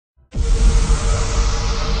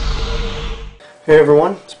Hey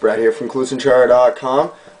everyone, it's Brad here from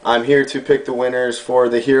CloutsnChara.com. I'm here to pick the winners for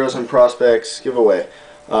the Heroes and Prospects giveaway.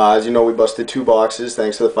 As you know, we busted 2 boxes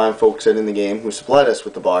thanks to the fine folks out in the game who supplied us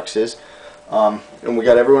with the boxes. And we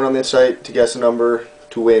got everyone on the site to guess a number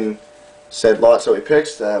to win said lots that we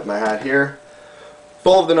picked. I have my hat here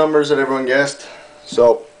full of the numbers that everyone guessed.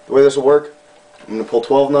 So the way this will work, I'm going to pull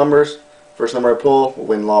 12 numbers. First number I pull will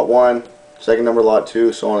win lot 1, second number lot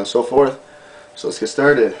 2, so on and so forth. So let's get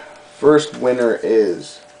started. First winner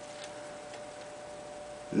is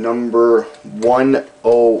number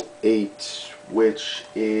 108, which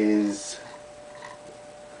is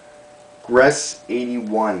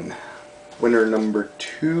Gress81. Winner number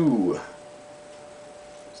 2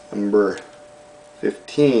 is number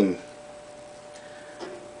 15,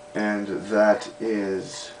 and that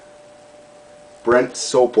is Brent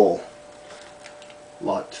Sopel,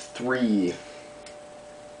 lot 3.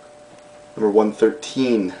 Number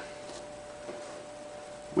 113,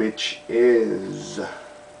 which is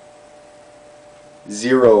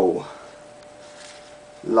 0.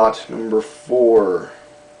 Lot number 4,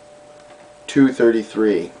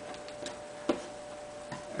 233.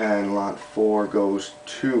 And lot 4 goes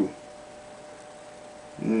to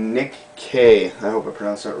Nick K. I hope I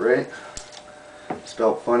pronounced that right.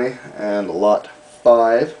 Spelled funny. And lot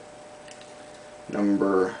 5,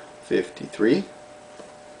 number 53.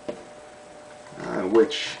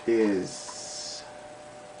 Which is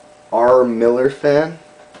R. Miller fan,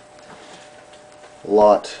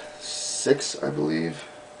 lot 6, I believe,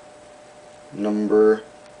 number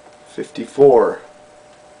 54,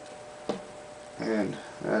 and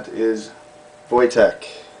that is Wojtek.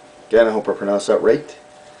 Again, I hope I pronounced that right.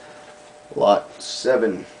 Lot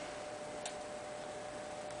 7,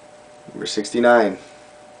 number 69.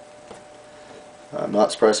 I'm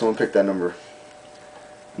not surprised someone picked that number.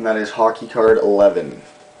 And that is hockey card 11.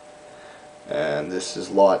 And this is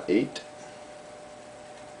lot 8,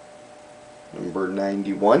 number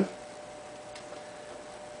 91.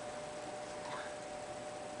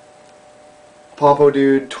 Popo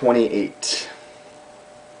Dude 28.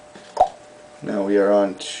 Now we are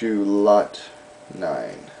on to lot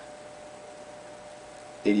 9.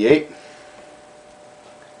 88.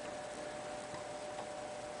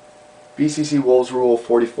 BCC Wolves Rule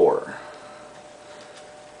 44.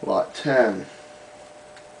 Lot 10,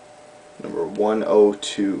 number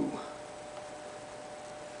 102.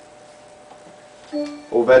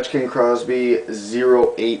 Ovechkin Crosby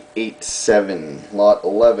 0887. Lot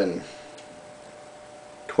 11,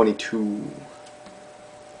 22.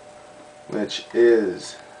 Which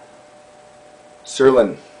is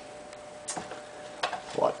Serlin.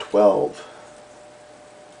 Lot 12,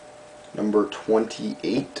 number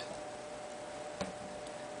 28.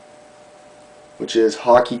 Which is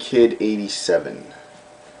Hockey Kid 87,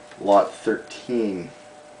 lot 13,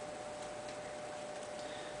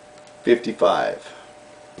 55.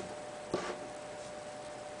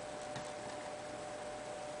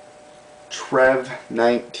 Trev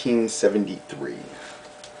 1973,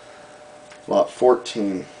 lot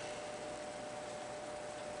 14,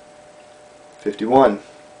 51.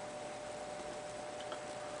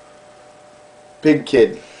 Big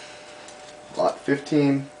Kid, lot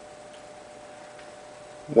 15,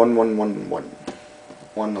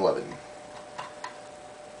 111.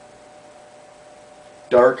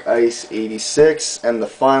 Dark Ice 86, and the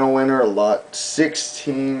final winner, lot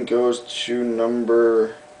 16, goes to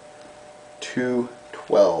number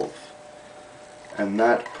 212. And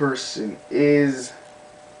that person is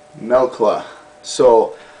Melkla.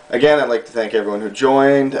 So again, I'd like to thank everyone who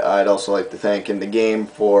joined. I'd also like to thank In the Game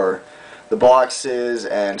for the boxes,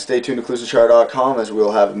 and stay tuned to CloutsnChara.com as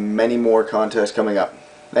we'll have many more contests coming up.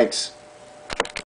 Thanks.